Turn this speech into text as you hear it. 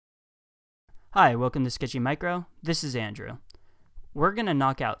Hi, welcome to Sketchy Micro. This is Andrew. We're going to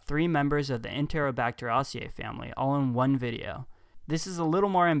knock out 3 members of the Enterobacter Serratia family all in one video. This is a little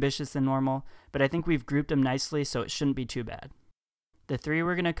more ambitious than normal, but I think we've grouped them nicely so it shouldn't be too bad. The 3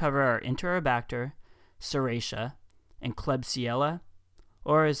 we're going to cover are Enterobacter, Serratia, and Klebsiella,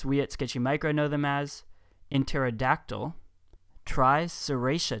 or as we at Sketchy Micro know them as, Pterodactyl,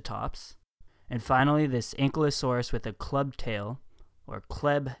 Triceratops, and finally this ankylosaurus with a club tail, or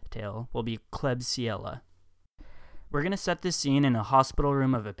kleb tail, will be Klebsiella. We're going to set this scene in a hospital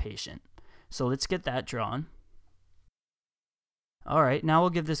room of a patient. So let's get that drawn. Alright, now we'll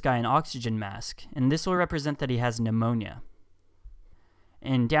give this guy an oxygen mask, and this will represent that he has pneumonia.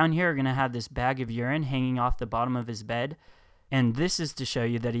 And down here we're going to have this bag of urine hanging off the bottom of his bed, and this is to show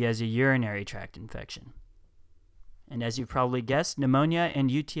you that he has a urinary tract infection. And as you've probably guessed, pneumonia and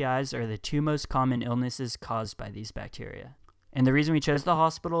UTIs are the 2 most common illnesses caused by these bacteria. And the reason we chose the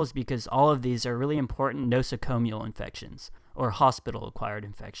hospital is because all of these are really important nosocomial infections, or hospital-acquired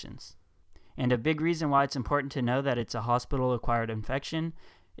infections. And a big reason why it's important to know that it's a hospital-acquired infection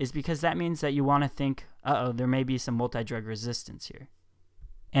is because that means that you want to think, uh-oh, there may be some multi-drug resistance here.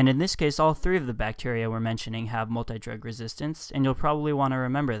 And in this case, all 3 of the bacteria we're mentioning have multi-drug resistance, and you'll probably want to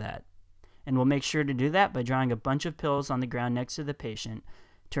remember that. And we'll make sure to do that by drawing a bunch of pills on the ground next to the patient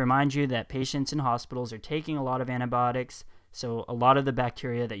to remind you that patients in hospitals are taking a lot of antibiotics, so a lot of the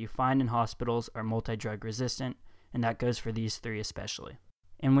bacteria that you find in hospitals are multi-drug resistant, and that goes for these 3 especially.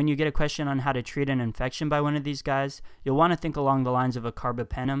 And when you get a question on how to treat an infection by one of these guys, you'll want to think along the lines of a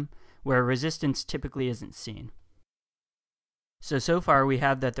carbapenem, where resistance typically isn't seen. So far we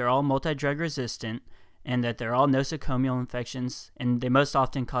have that they're all multi-drug resistant, and that they're all nosocomial infections, and they most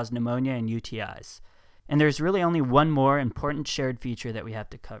often cause pneumonia and UTIs. And there's really only one more important shared feature that we have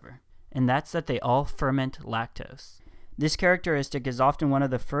to cover, and that's that they all ferment lactose. This characteristic is often one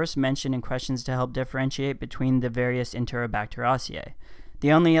of the first mentioned in questions to help differentiate between the various Enterobacter Serratia.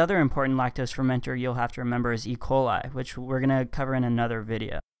 The only other important lactose fermenter you'll have to remember is E. coli, which we're going to cover in another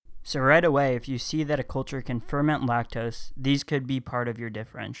video. So right away, if you see that a culture can ferment lactose, these could be part of your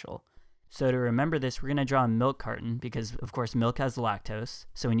differential. So to remember this, we're going to draw a milk carton because, of course, milk has lactose.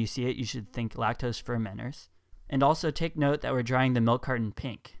 So when you see it, you should think lactose fermenters. And also take note that we're drawing the milk carton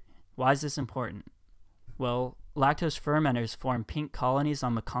pink. Why is this important? Well, lactose fermenters form pink colonies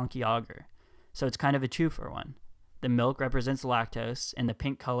on McConkey agar. So it's kind of a 2-for-1. The milk represents lactose, and the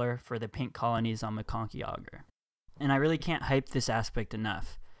pink color for the pink colonies on McConkey agar. And I really can't hype this aspect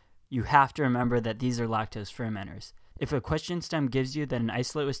enough. You have to remember that these are lactose fermenters. If a question stem gives you that an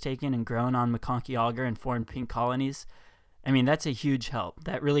isolate was taken and grown on McConkey agar and formed pink colonies, I mean, that's a huge help.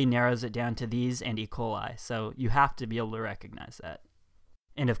 That really narrows it down to these and E. coli, so you have to be able to recognize that.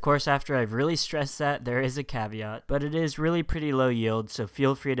 And of course, after I've really stressed that, there is a caveat, but it is really pretty low yield, so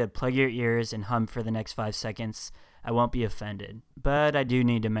feel free to plug your ears and hum for the next 5 seconds. I won't be offended, but I do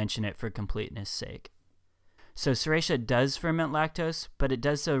need to mention it for completeness' sake. So Serratia does ferment lactose, but it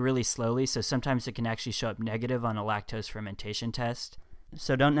does so really slowly, so sometimes it can actually show up negative on a lactose fermentation test.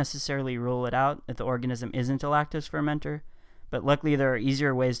 So don't necessarily rule it out if the organism isn't a lactose fermenter, but luckily there are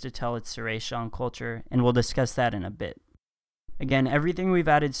easier ways to tell it's Serratia on culture, and we'll discuss that in a bit. Again, everything we've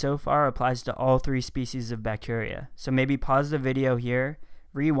added so far applies to all 3 species of bacteria, so maybe pause the video here,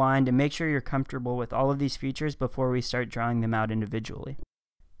 rewind, and make sure you're comfortable with all of these features before we start drawing them out individually.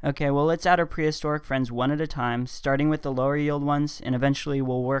 Okay, well let's add our prehistoric friends one at a time, starting with the lower yield ones, and eventually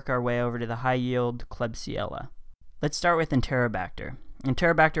we'll work our way over to the high yield Klebsiella. Let's start with Enterobacter.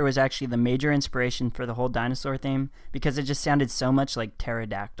 Enterobacter was actually the major inspiration for the whole dinosaur theme because it just sounded so much like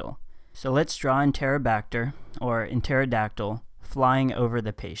pterodactyl. So let's draw Enterobacter, or Pterodactyl, flying over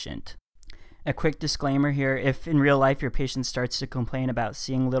the patient. A quick disclaimer here, if in real life your patient starts to complain about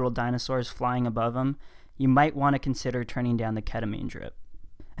seeing little dinosaurs flying above them, you might want to consider turning down the ketamine drip.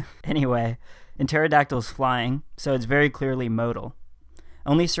 Anyway, Pterodactyl's flying, so it's very clearly modal.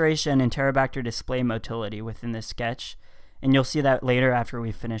 Only Serratia and Enterobacter display motility within this sketch, and you'll see that later after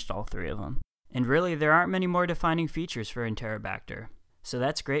we've finished all 3 of them. And really, there aren't many more defining features for Enterobacter, so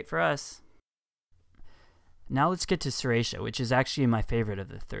that's great for us. Now let's get to Serratia, which is actually my favorite of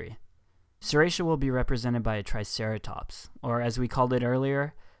the 3. Serratia will be represented by a Triceratops, or as we called it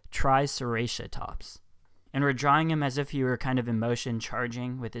earlier, Triceratops. And we're drawing him as if he were kind of in motion,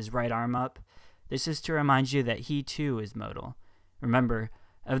 charging with his right arm up. This is to remind you that he too is modal. Remember,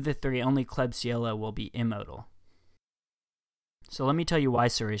 of the 3, only Klebsiella will be immodal. So let me tell you why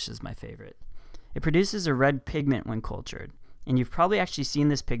Serratia is my favorite. It produces a red pigment when cultured, and you've probably actually seen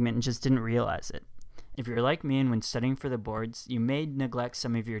this pigment and just didn't realize it. If you're like me and when studying for the boards, you may neglect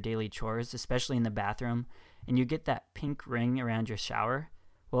some of your daily chores, especially in the bathroom, and you get that pink ring around your shower.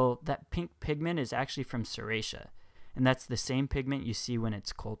 Well, that pink pigment is actually from Serratia, and that's the same pigment you see when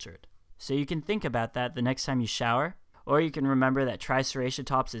it's cultured. So you can think about that the next time you shower, or you can remember that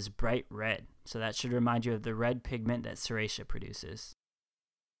Triceratops is bright red, so that should remind you of the red pigment that Serratia produces.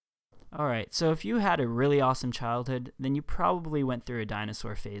 Alright, so if you had a really awesome childhood, then you probably went through a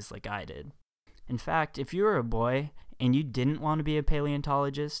dinosaur phase like I did. In fact, if you were a boy and you didn't want to be a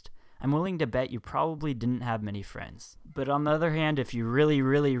paleontologist, I'm willing to bet you probably didn't have many friends. But on the other hand, if you really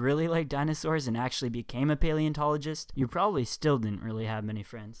like dinosaurs and actually became a paleontologist, you probably still didn't really have many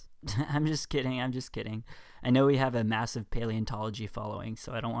friends. I'm just kidding. I know we have a massive paleontology following,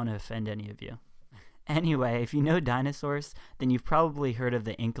 so I don't want to offend any of you. Anyway, if you know dinosaurs, then you've probably heard of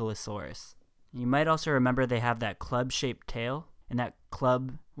the Ankylosaurus. You might also remember they have that club-shaped tail, and that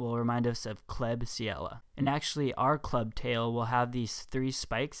club will remind us of Klebsiella. And actually, our club tail will have these 3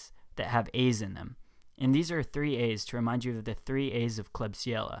 spikes that have A's in them. And these are 3 A's to remind you of the 3 A's of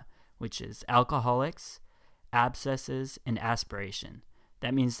Klebsiella, which is alcoholics, abscesses, and aspiration.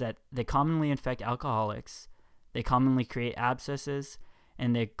 That means that they commonly infect alcoholics, they commonly create abscesses,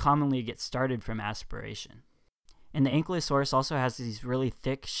 and they commonly get started from aspiration. And the Ankylosaurus also has these really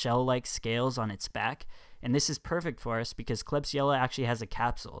thick shell-like scales on its back, and this is perfect for us because Klebsiella actually has a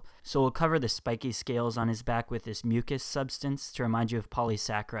capsule, so we'll cover the spiky scales on his back with this mucus substance to remind you of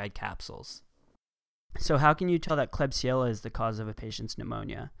polysaccharide capsules. So how can you tell that Klebsiella is the cause of a patient's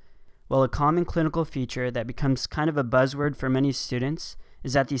pneumonia? Well, a common clinical feature that becomes kind of a buzzword for many students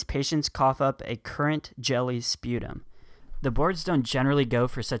is that these patients cough up a currant jelly sputum. The boards don't generally go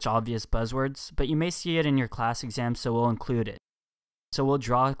for such obvious buzzwords, but you may see it in your class exam, so we'll include it. So we'll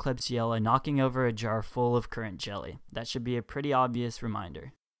draw Klebsiella knocking over a jar full of currant jelly. That should be a pretty obvious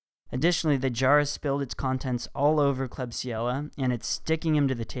reminder. Additionally, the jar has spilled its contents all over Klebsiella, and it's sticking him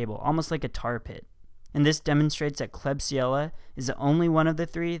to the table, almost like a tar pit. And this demonstrates that Klebsiella is the only one of the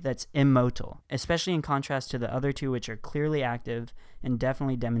 3 that's immotile, especially in contrast to the other 2 which are clearly active and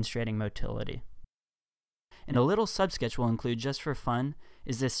definitely demonstrating motility. And a little subsketch we'll include just for fun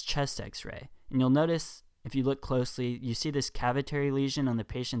is this chest x-ray. And you'll notice, if you look closely, you see this cavitary lesion on the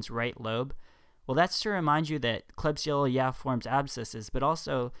patient's right lobe. Well, that's to remind you that Klebsiella, forms abscesses, but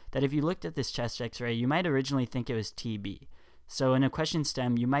also that if you looked at this chest x-ray, you might originally think it was TB. So in a question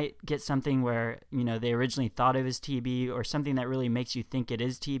stem, you might get something where, they originally thought it was TB or something that really makes you think it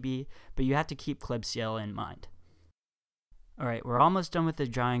is TB, but you have to keep Klebsiella in mind. Alright, we're almost done with the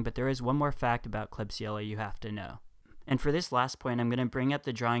drawing, but there is one more fact about Klebsiella you have to know. And for this last point, I'm going to bring up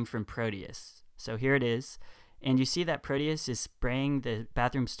the drawing from Proteus. So here it is, and you see that Proteus is spraying the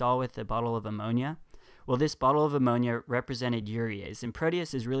bathroom stall with a bottle of ammonia. Well, this bottle of ammonia represented urease, and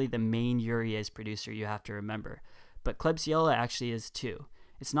Proteus is really the main urease producer you have to remember. But Klebsiella actually is too.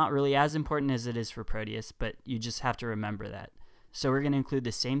 It's not really as important as it is for Proteus, but you just have to remember that. So we're going to include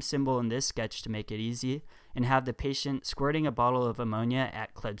the same symbol in this sketch to make it easy, and have the patient squirting a bottle of ammonia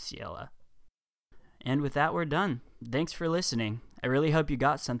at Klebsiella. And with that, we're done. Thanks for listening. I really hope you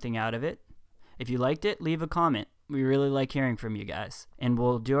got something out of it. If you liked it, leave a comment. We really like hearing from you guys. And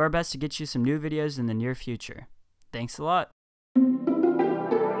we'll do our best to get you some new videos in the near future. Thanks a lot.